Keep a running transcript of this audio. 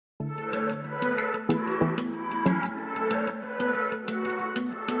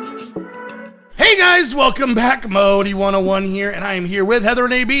guys, welcome back. Modii 101 here, and I am here with Heather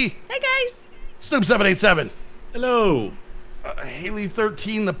and AB. Hey guys. Snoop 787. Hello. Haliee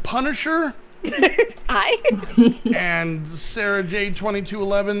 13, the Punisher. Hi. And Sarah J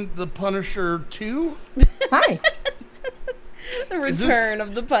 2211, the Punisher 2. Hi. The return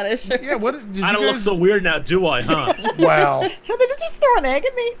of the Punisher. Yeah, what did I don't look so weird now, do I, huh? Wow. Heather, did you just throw an egg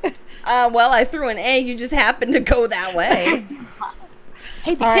at me? Well, I threw an egg. You just happened to go that way.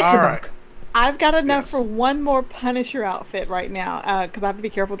 Hey, the All picture right. book. I've got enough Yes. for one more Punisher outfit right now, because I have to be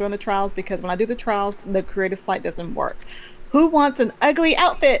careful during the trials, because when I do the trials, the creative flight doesn't work. Who wants an ugly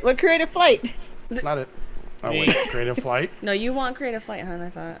outfit with creative flight? Not it. Oh, wait, creative flight? No, you want creative flight, hon, I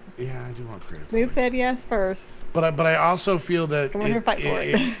thought. Yeah, I do want creative Snoop flight. said yes first. But I also feel that Come on here, fight for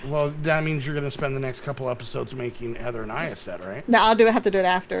it. well, that means you're going to spend the next couple episodes making Heather and I a set, right? No, I'll have to do it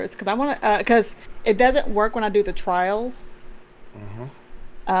afterwards, because I want to, because it doesn't work when I do the trials.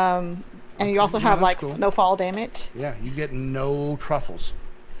 And you also Yeah, have that's like cool. no fall damage. Yeah, you get no truffles.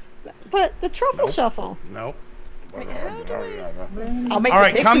 But the truffle Nope. shuffle. Nope. I'll All make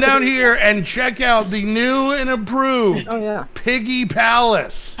right, the come pictures down of it. here and check out the new and improved Oh yeah. Piggy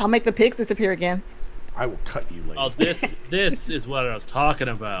Palace. I'll make the pigs disappear again. I will cut you later. Oh, this is what I was talking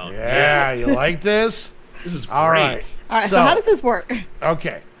about. Yeah, you like this? This is great. All right. All right. So how does this work?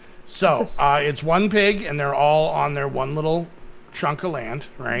 Okay. So it's one pig, and they're all on their one little chunk of land,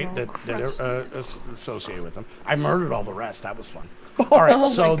 right? Oh, that are associated with them. I murdered all the rest. That was fun. Oh All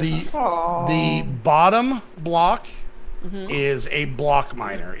right. So the bottom block is a block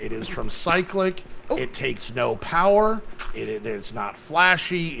miner. It is from Cyclic. It takes no power. It's not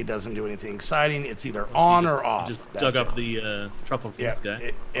flashy. It doesn't do anything exciting. It's either on or off. Just That's dug up it. the truffle for this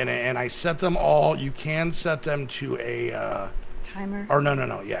guy. And I set them all. You can set them to a Timer. or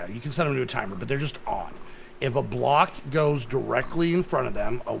no. Yeah, you can set them to a timer, but they're just on. If a block goes directly in front of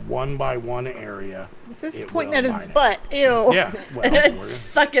them, a 1-by-1 area. Is this it pointing will at his mine it. butt? Ew. Yeah. Well,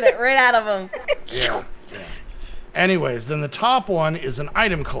 Sucking it right out of him. yeah. Anyways, then the top one is an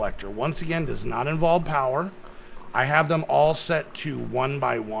item collector. Once again, does not involve power. I have them all set to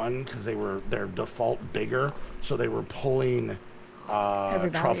 1-by-1 because they're default bigger, so they were pulling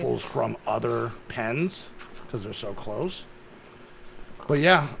truffles from other pens because they're so close. But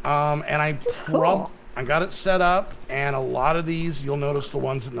yeah, and I got it set up, and a lot of these, you'll notice the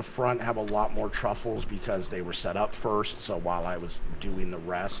ones in the front have a lot more truffles because they were set up first. So while I was doing the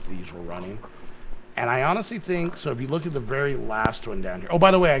rest, these were running. And I honestly think, so if you look at the very last one down here. Oh, by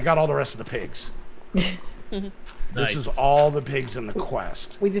the way, I got all the rest of the pigs. This is all the pigs in the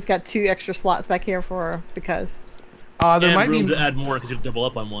quest. We just got 2 extra slots back here for because. There And might room be, to add more because you double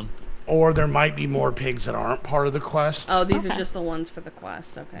up on one. or there might be more pigs that aren't part of the quest. Oh, these are just the ones for the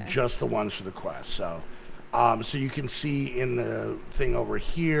quest. Okay. Just the ones for the quest. So, so you can see in the thing over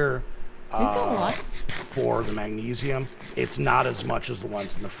here for the magnesium, it's not as much as the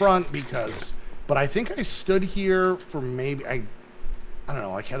ones in the front because. But I think I stood here for maybe I don't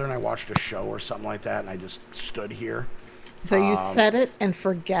know, like Heather and I watched a show or something like that, and I just stood here. So you set it and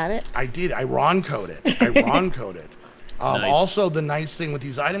forget it. I did. I Ron coded. Nice. Also, the nice thing with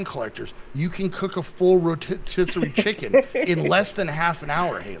these item collectors, you can cook a full rotisserie chicken in less than half an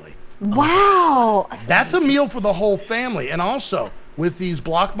hour, Haliee. Wow. That's a meal for the whole family. And also, with these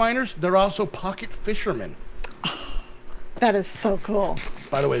block miners, they're also pocket fishermen. That is so cool.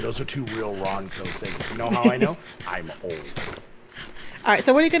 By the way, those are 2 real Ron code things. You know how I know? I'm old. All right.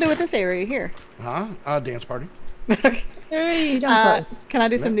 So what are you gonna do with this area here? Huh? Dance party. Hey, can I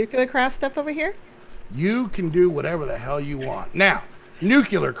do some nuclear craft stuff over here? You can do whatever the hell you want. Now,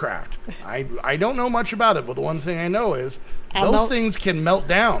 nuclear craft. I don't know much about it, but the one thing I know is those things can melt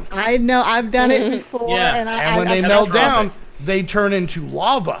down. I know. I've done it before. Yeah. And When they melt down, they turn into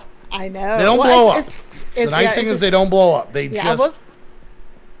lava. I know. They don't blow up. The nice thing is they don't blow up. They Yeah, just...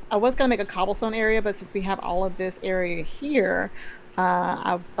 I was gonna make a cobblestone area, but since we have all of this area here,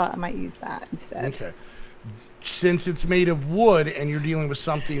 I thought I might use that instead. Okay. Since it's made of wood and you're dealing with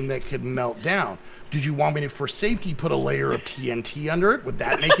something that could melt down, did you want me to, for safety, put a layer of TNT under it? Would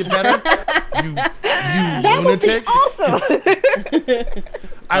that make it better? you That would be lunatic. awesome.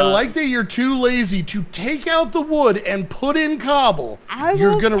 I like that you're too lazy to take out the wood and put in cobble. I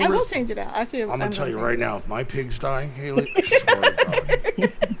will change it out. Actually, I'm gonna tell you right now, if my pigs die, Haliee, I swear to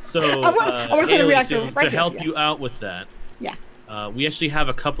God. So, wanna set a Haliee, reactor to right help here, you out with that, Yeah. we actually have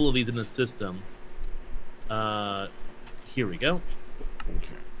a couple of these in the system. Here we go.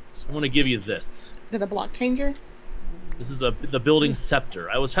 Okay. I want to give you this. Is it a block changer? This is the building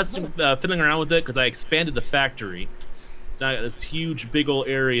scepter. I was fiddling around with it because I expanded the factory. now got this huge, big old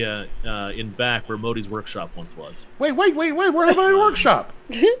area in back where Modi's workshop once was. Wait. Where's my workshop?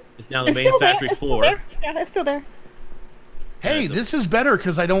 It's now the main factory floor. Yeah, it's still there. Hey, this is better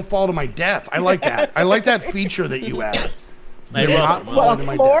because I don't fall to my death. I like that. I like that feature that you added. Hey, Not Rob, falling to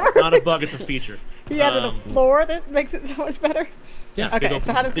my floor? death. not a bug, it's a feature. He added a floor that makes it so much better. Yeah, Okay, big open,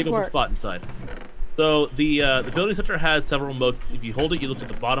 so how does big this open work? spot inside. So the building center has several modes. If you hold it, you look at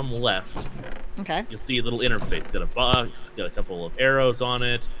the bottom left. Okay. You'll see a little interface. It's got a box, got a couple of arrows on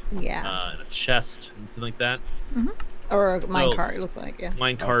it, Yeah. and a chest, and something like that. Or a So- minecart, it looks like. Yeah.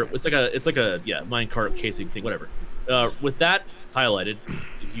 Minecart. Okay. It's like a minecart casing thing, whatever. With that highlighted,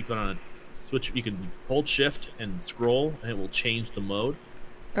 if you can switch, you can hold shift and scroll, and it will change the mode.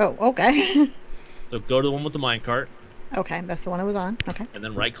 Oh, okay. So go to the one with the minecart, Okay, that's the one I was on. Okay. and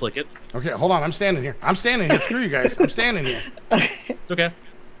then right click it. Okay, hold on. I'm standing here. Screw you guys. I'm standing here. Okay. It's okay.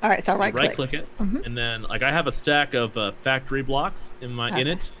 All right, so So right click. click it, Mhm. and then like I have a stack of factory blocks in my in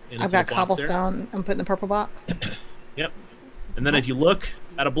Okay. it. In a I've got single box there. cobblestone. I'm putting in a purple box. Yep. And then if you look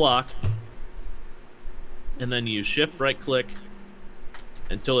at a block, and then you shift right click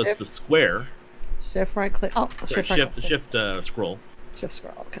until it's Shift. the square. Shift right click. Oh, Sorry, shift right click. shift scroll Shift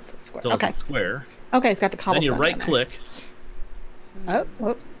scroll. Okay, it's a square. until Okay. it's a square. Okay, it's got the Then cobblestone. you right down there. click. Oh,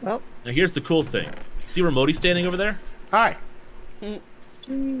 oh, oh. Now here's the cool thing. See where Modii standing over there? Hi. Hi,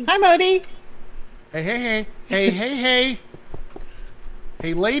 Modii. Hey. Hey,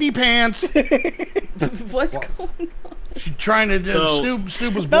 lady pants. What's going on? She's trying to. So- Snoop was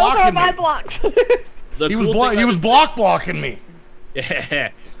Those are blocking my me. blocks. The He was cool thing he was about- blocking me. Yeah.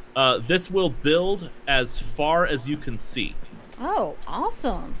 This will build as far as you can see. Oh,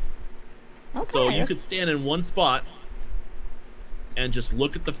 awesome. Okay. So you could stand in one spot and just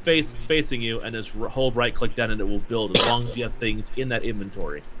look at the face it's facing you, and just hold right click down, and it will build as long as you have things in that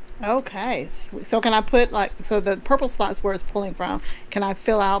inventory. Okay, sweet. So can I put so the purple slot's where it's pulling from? Can I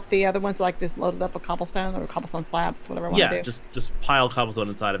fill out the other ones, like just load it up with cobblestone or cobblestone slabs, whatever I want to Yeah, do? just pile cobblestone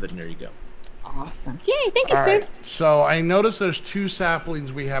inside of it, and there you go. Awesome. Yay! Thank you, All Snoop. right. So I noticed there's 2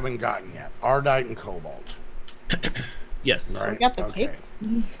 saplings we haven't gotten yet: Ardite and Cobalt. Yes. Right. got the Okay.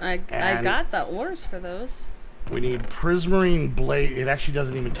 paper. I And- got the ores for those. We need prismarine blade. It actually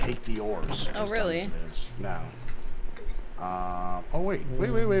doesn't even take the ores. Oh, as really? dumb as it is. No.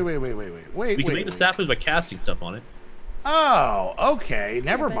 Wait. We can make the saplings by casting stuff on it. Oh, okay.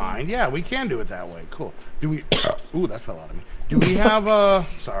 Never Okay. mind. Yeah, we can do it that way. Cool. Do we? Ooh, that fell out of me. Do we have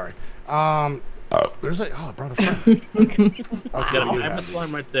sorry. There's a. Oh, I brought a friend. Okay, You got we a do diamond have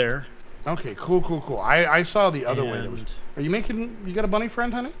slime right there. Okay, cool. I saw the other way that was. And- Are you making? You got a bunny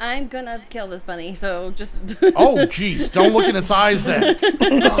friend, honey? I'm gonna kill this bunny, so just. Oh, jeez. Don't look in its eyes then.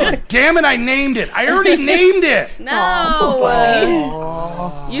 Oh, damn it! I named it. I already named it. No!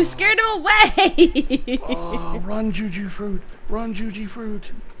 Oh, You scared him away! oh, run, Juju fruit. Run, Juju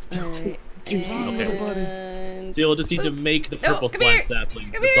fruit. Alright, Okay. and- So you'll just need to make the No, purple come slime here.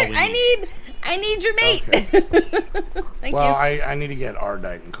 sapling. Come That's all here! we need. I need your mate! Thank Well, you. I need to get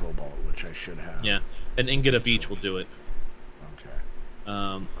Ardite and Cobalt, which I should have. Yeah, an ingot of each will do it.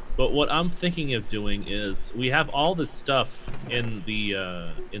 Okay. But what I'm thinking of doing is we have all this stuff in the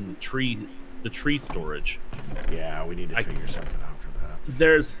tree storage. Yeah, we need to figure something out for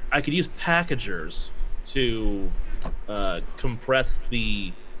that. I could use packagers to compress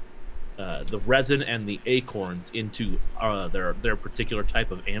the resin and the acorns into their particular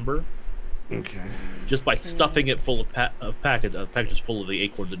type of amber, Okay. just by stuffing it full of packages full of the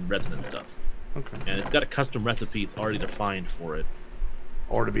acorns and resin and stuff. Okay. And it's got a custom recipes already defined for it.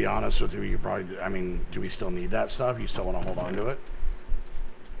 Or to be honest with you, you probably. I mean, do we still need that stuff? You still want to hold on to it?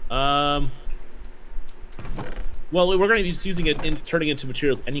 Well, we're going to be using it in turning into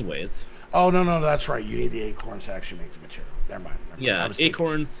materials anyways. Oh no, that's right. You need the acorns to actually make the material. Never mind. I Yeah, was thinking-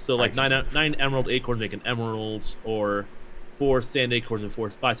 acorns. So like I can- nine emerald acorns make an emerald, or 4 sand acorns and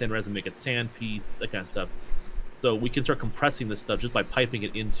 5 sand resin make a sand piece, that kind of stuff. So we can start compressing this stuff just by piping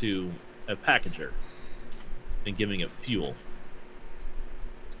it into a packager and giving it fuel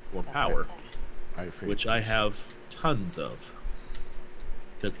or power, which I have tons of,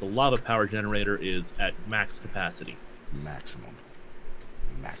 because the lava power generator is at max capacity.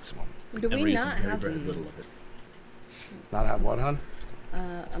 Maximum. Do And we're we using not very, have very little of it. Not have what, hon?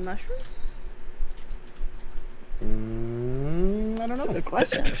 a mushroom? I don't That's a know. good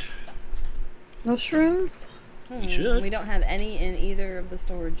question. No shrooms? You should. We don't have any in either of the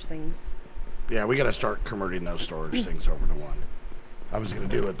storage things. Yeah, we got to start converting those storage things over to one. I was gonna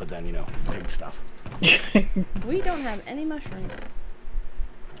do it, but then pig stuff. We don't have any mushrooms.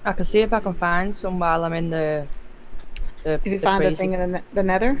 I can see if I can find some while I'm in the If you find a thing in the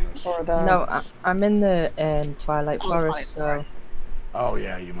Nether or the No, I'm in the Twilight Forest. Oh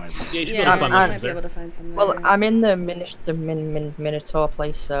yeah, you might be. Yeah, you should Yeah, be able to find you might mushrooms be there. able to find some. Well, there. I'm in the Minotaur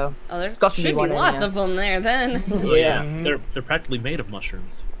place, so Oh, there's got to should be be one in lots here. of them there then. Oh, yeah, Mhm. they're practically made of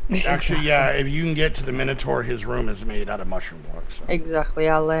mushrooms. Actually, yeah. If you can get to the Minotaur, his room is made out of mushroom blocks. So. Exactly.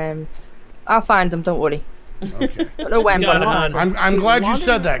 I'll find them. Don't worry. Okay. Don't know when, You but got it, I'll man. find them. I'm glad you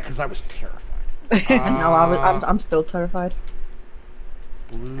said that because I was terrified. No, I'm still terrified.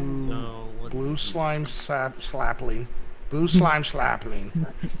 Blue, So, let's blue see. slime slapling. Blue slime slapling.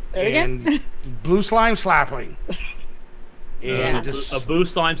 Say it again? And blue slime slapling. And Yeah. just, A boo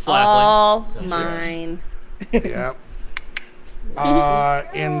slime slapling. All mine. yep.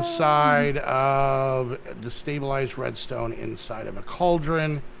 Inside of the stabilized redstone, inside of a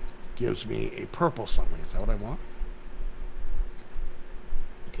cauldron, gives me a purple something. Is that what I want?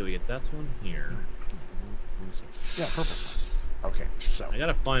 Okay, we get this one here. Yeah, purple. Okay, so I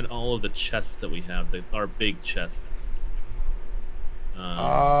gotta find all of the chests that we have. Our big chests.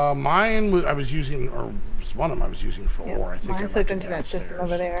 mine I was using, or one of them I was using for Yeah, ore. I think I mine's left hooked it into that system downstairs.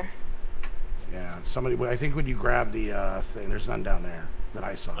 over there. Yeah, somebody. I think when you grab the thing, there's none down there that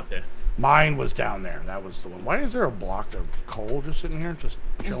I saw. Okay. Mine was down there. That was the one. Why is there a block of coal just sitting here, just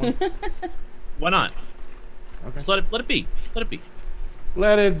chilling? Why not? Okay. Just let it be. Let it be.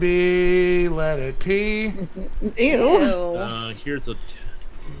 Let it be. Let it pee. Ew. Here's a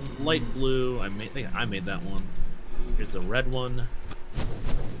light blue. I made that one. Here's a red one.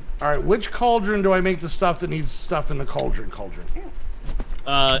 All right, which cauldron do I make the stuff that needs stuff in the cauldron?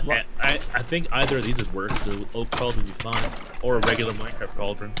 I think either of these would work. The oak cauldron would be fine, or a regular Minecraft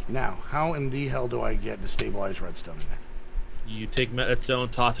cauldron. Now, how in the hell do I get the stabilized redstone in there? You take redstone,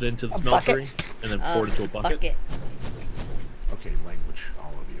 toss it into the A smeltery, and then pour it into a bucket. Okay, language,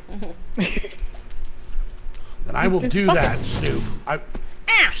 all of you. Then I will Just do bucket. that, Snoop.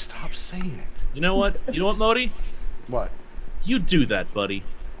 Stop saying it. You know what? You know what, Modii? What? You do that, buddy.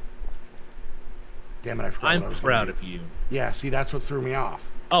 Damn it, I forgot. I'm what I was proud gonna of you. do. Yeah, see, that's what threw me off.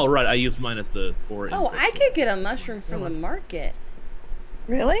 Oh, right. I used mine as the ore. Oh, input. I could get a mushroom from the market.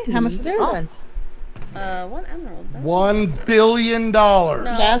 Really? How much does it cost? 1 emerald. That's $1 billion. No.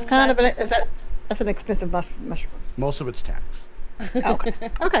 That's kind of that's- that's an expensive mushroom. Most of it's tax. Okay.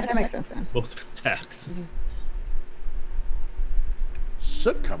 Okay, that makes sense then. Most of it's tax.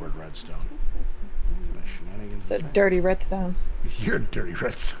 Soot-covered redstone. My shenanigans. It's a is that? dirty redstone. You're dirty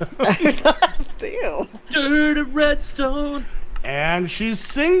redstone. Ew. Dirty redstone. And she's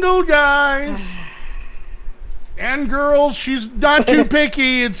single, guys. And girls, she's not too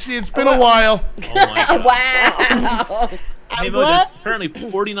picky. It's been a while. Oh my god. Wow. Hey, I'm Mo, glad- there's apparently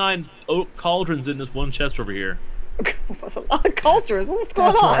 49 oak cauldrons in this one chest over here. That's a lot of cultures. What's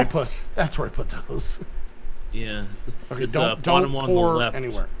going That's where I on? put. That's where I put those. Yeah, it's just Okay, it's, don't bottom one on the pour left.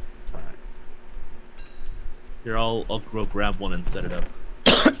 anywhere. All right. Here, I'll go grab one and set it up.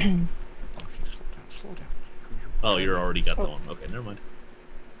 Okay, slow down. Slow down. Oh, you're already got that one. Okay, never mind.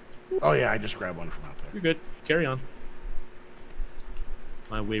 Oh yeah, I just grabbed one from out there. You're good. Carry on.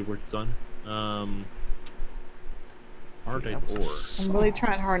 My wayward son. Ardite that was a ore. I'm really song.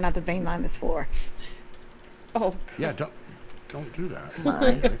 trying hard not to vein line this floor. Oh, Yeah, don't do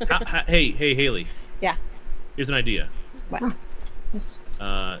that. Hey, Haliee. Yeah. Here's an idea. What? Yes.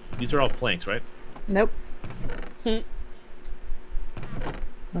 These are all planks, right? Nope.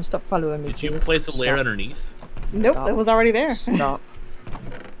 No, stop following me, Did you please. place a layer Stop. underneath? Nope. Stop. It was already there. Stop.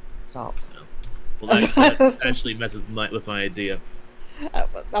 Stop. Well, that actually messes with my idea.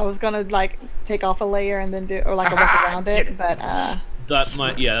 I was gonna like take off a layer and then do or like a walk around Get it, but That's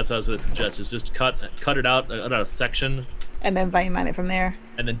what I was going to suggest. Is just cut it out a section, and then vein mine it from there.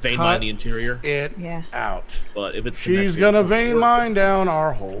 and then vein Cut mine the interior. It Yeah. out. But if it's She's connected, gonna it'll vein work. mine down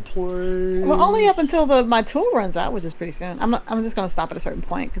our whole place. Well, only up until my tool runs out, which is pretty soon. I'm just gonna stop at a certain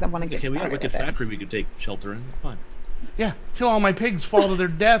point because I want to get Okay, we got a started. wicked with it. factory we could take shelter in. It's fine. Yeah, till all my pigs fall to their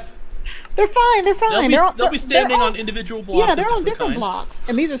death. They're fine. They're fine. They'll be standing they're on individual blocks. Yeah, of they're on different kinds. blocks,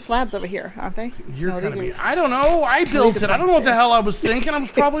 and these are slabs over here, aren't they? You're No, gonna these be. are- I don't know. I built these are it. I don't know what the boxes. hell I was thinking. I was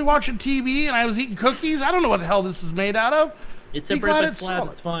probably watching TV and I was eating cookies. I don't know what the hell this is made out of. It's Be separated glad by it's slabs.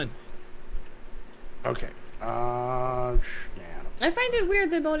 solid. It's fine. Okay. I find it weird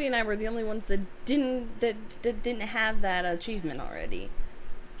that Modii and I were the only ones that didn't have that achievement already.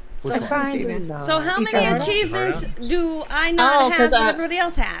 Which So, one? Find so how You many tried it? achievements do I not Oh, have 'cause that I- everybody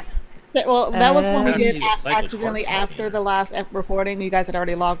else has? Well, that was when we I did need a cyclic accidentally card. after the last recording. You guys had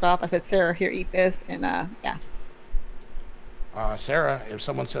already logged off. I said, "Sarah, here, eat this," and yeah. Sarah, if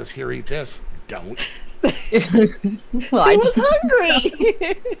someone says, "Here, eat this," don't. well, She was hungry. All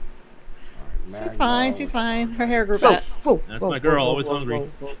right, She's fine. She's fine. Her hair grew Whoa, back. whoa, That's whoa, my girl, whoa, always whoa, hungry.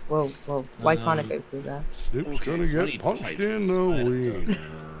 Whoa. Why can't I go through there? Snoop's Okay, gonna so I get need punched pipes. in the Item wiener. dot.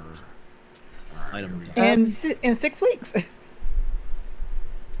 Alright, Item here we dot. go. In 6 weeks.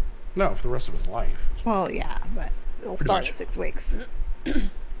 No, for the rest of his life. Well, yeah, but it'll Pretty start much. in 6 weeks.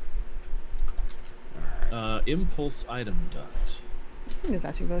 Impulse item dot. This thing is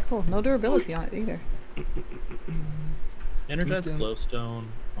actually really cool. No durability on it either. Energized Again. glowstone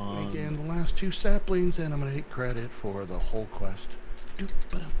Again, on. the last 2 saplings, and I'm gonna take credit for the whole quest.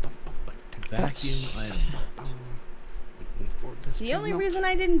 Vacuum item dot. Waiting for this The to only melt. reason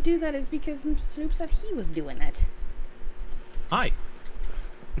I didn't do that is because Snoop said he was doing it. Hi.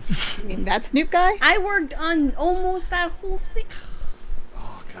 I mean, that Snoop guy? I worked on almost that whole thing.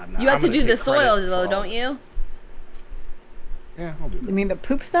 Oh, God, no, You have I'm to gonna do the take credit soil for though, all don't this. you? Yeah, I'll do that. You mean the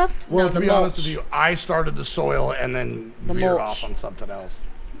poop stuff? Well, No, to the be honest with mulch. you, I started the soil and then The veered mulch. off on something else.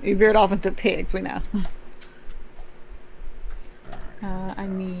 You veered off into pigs, we know. Alright, I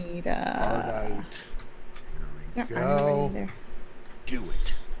need, Alright. Here Yep, we I remember go. you there. Do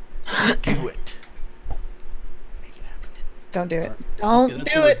it. Do it. Make it happen. Don't do it. Okay, Don't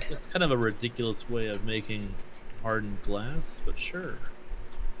that's do a- it. That's kind of a ridiculous way of making hardened glass, but sure.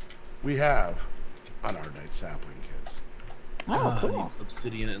 We have an Ardite sapling, kids. Oh, I cool. need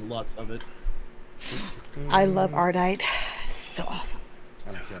obsidian and lots of it. I love Ardite. So awesome.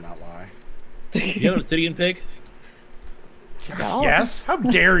 And I cannot lie. You have an obsidian pig? No. Yes? How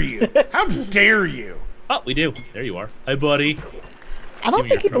dare you? How dare you? Oh, we do. There you are. Hi, buddy. I don't Give me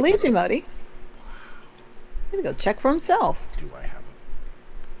think he your trophy. believes you, Muddy. He's gonna go check for himself. Do I have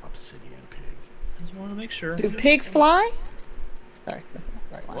an obsidian pig? I just want to make sure. Do pigs fly? Sorry, that's not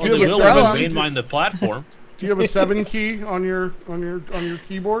the right one. Well, You they have a will seven- when main mine the platform. Do you have a 7 key on your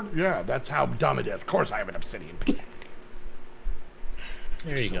keyboard? Yeah, that's how dumb it is. Of course I have an obsidian pig.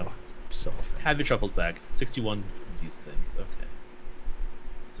 There you go. So offended. Have your truffles back. 61 of these things. Okay.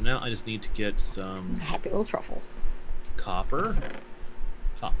 So now I just need to get some Happy little truffles. copper.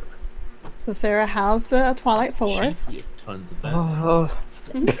 Copper. So Sarah, how's the Twilight Forest? Cheap. We have tons of that. Oh,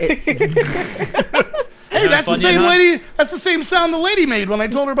 it's Hey, that's the fun yet, same huh? lady. That's the same sound the lady made when I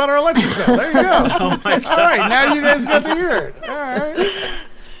told her about our electric bill. There you go. Oh my All right, now you guys got to hear it. All right.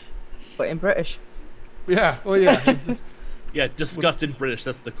 but in British. Yeah. Well, yeah. Yeah, disgust in British.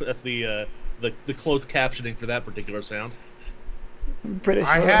 That's the closed captioning for that particular sound. British.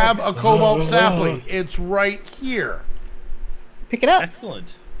 I word. have a cobalt sapling. It's right here. Pick it up.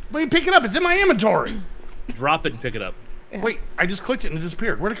 Excellent. Wait, pick it up. It's in my inventory. Drop it and pick it up. Yeah. Wait, I just clicked it and it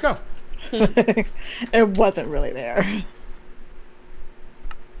disappeared. Where'd it go? It wasn't really there.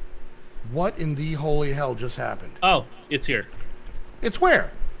 What in the holy hell just happened? Oh, it's here It's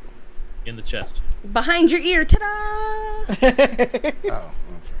where? in the chest. Behind your ear, ta-da! Oh, okay.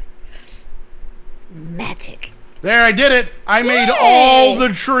 Magic. There, I did it. I made Yay! all the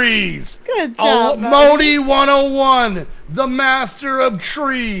trees. Good Oh, job, Muddy. Modii 101, the master of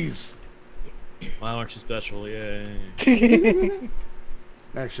trees. Wow, aren't you special? Yay.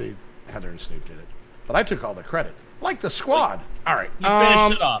 Actually, Heather and Snoop did it, but I took all the credit, like the squad. All right. You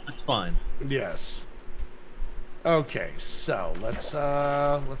finished it off. It's fine. Yes. Okay, so let's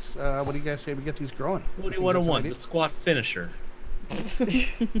what do you guys say we get these growing? What do you Think want to that's an want? idea? The squat finisher.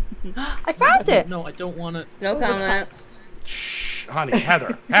 I found it. No, I don't want it. No comment. Shh, honey,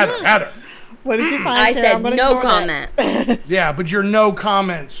 Heather. What did you find? I Sarah? I'm said gonna no ignore that. comment. Yeah, but your no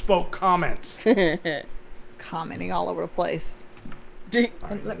comment spoke comments. Commenting all over the place. All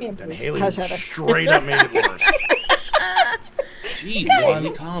right, Let me then improve. Haley Hush, Heather. straight up made it worse. Jeez,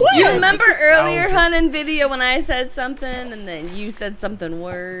 one comment. You Yeah, remember this is earlier, thousands. hun, in video when I said something and then you said something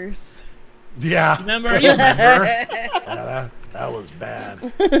worse? Yeah, Remember? You remember? that was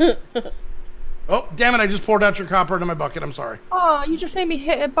bad. Oh, damn it! I just poured out your copper into my bucket. I'm sorry. Oh, you just made me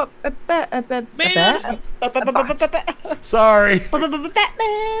hit a bear. Man! Sorry.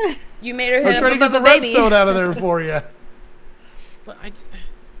 Batman. You made her I was hit trying to up get the a baby. redstone out of there for you. But I.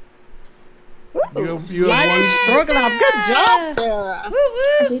 You have one. Stroganoff. Good job, Sarah. Woo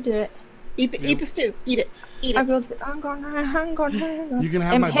woo. I did do it. Eat the stew. Eat it. Eat I it. will. Hang on. You can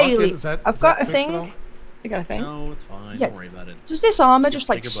have my bucket. Haley, Is that? I've does got that a fix it thing. all? You got a thing? No, it's fine. Yeah. Don't worry about it. Does this armor just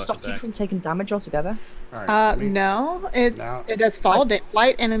like Take your bucket stop you back. from taking damage altogether? All right. let me- No. It Now- does fall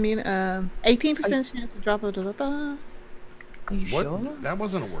light and immune. 18% chance to drop a little. Are you What? sure? That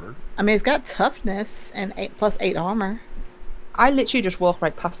wasn't a word. I mean, it's got toughness and 8+8 armor. I literally just walked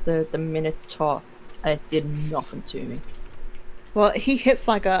right past the Minotaur. It did nothing to me. Well, he hits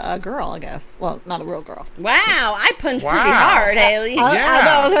like a girl, I guess. Well, not a real girl. Wow, I punched pretty Wow. hard, Haley.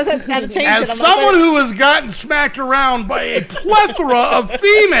 I know. I had to change it. As I'm someone like, who has gotten smacked around by a plethora of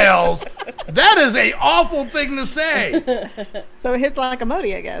females, that is a awful thing to say. so it hits like a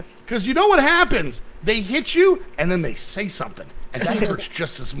Modii, I guess. Because you know what happens? They hit you, and then they say something, and that hurts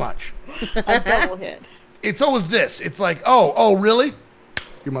just as much. A double hit. It's always this. It's like, oh, really?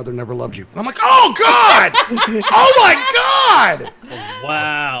 Your mother never loved you. And I'm like, oh, God! Oh, my God!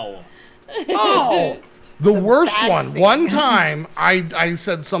 Wow. Oh! The worst one. Backstabbing. One time, I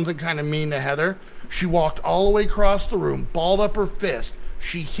said something kind of mean to Heather. She walked all the way across the room, balled up her fist.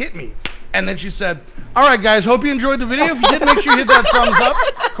 She hit me. And then she said, all right, guys, hope you enjoyed the video. If you did, make sure you hit that thumbs up.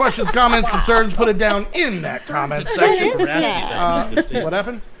 Questions, comments, concerns, put it down in that comment section. What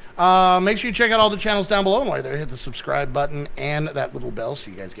happened? Make sure you check out all the channels down below, and while you're there, hit the subscribe button and that little bell so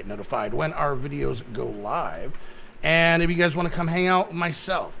you guys get notified when our videos go live. And if you guys want to come hang out with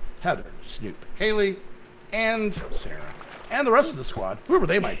myself, Heather, Snoop, Haley, and Sarah, and the rest of the squad, whoever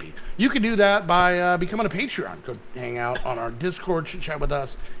they might be, you can do that by becoming a Patreon. Go hang out on our Discord, chit chat with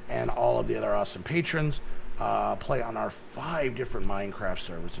us, and all of the other awesome patrons. Play on our 5 different Minecraft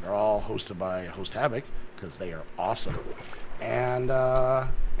servers that are all hosted by Host Havoc, because they are awesome. And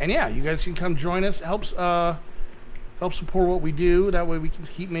yeah, you guys can come join us. Help support what we do. That way we can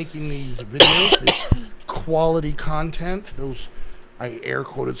keep making these videos, this quality content. Those I air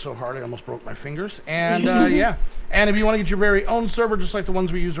quoted so hard I almost broke my fingers. And yeah, and if you want to get your very own server, just like the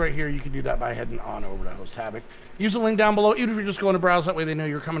ones we use right here, you can do that by heading on over to Host Havoc. Use the link down below, even if you're just going to browse. That way they know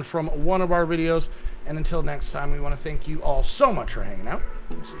you're coming from one of our videos. And until next time, we want to thank you all so much for hanging out.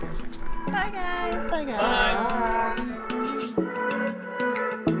 We'll see you guys next time. Bye, guys. Bye, guys. Bye.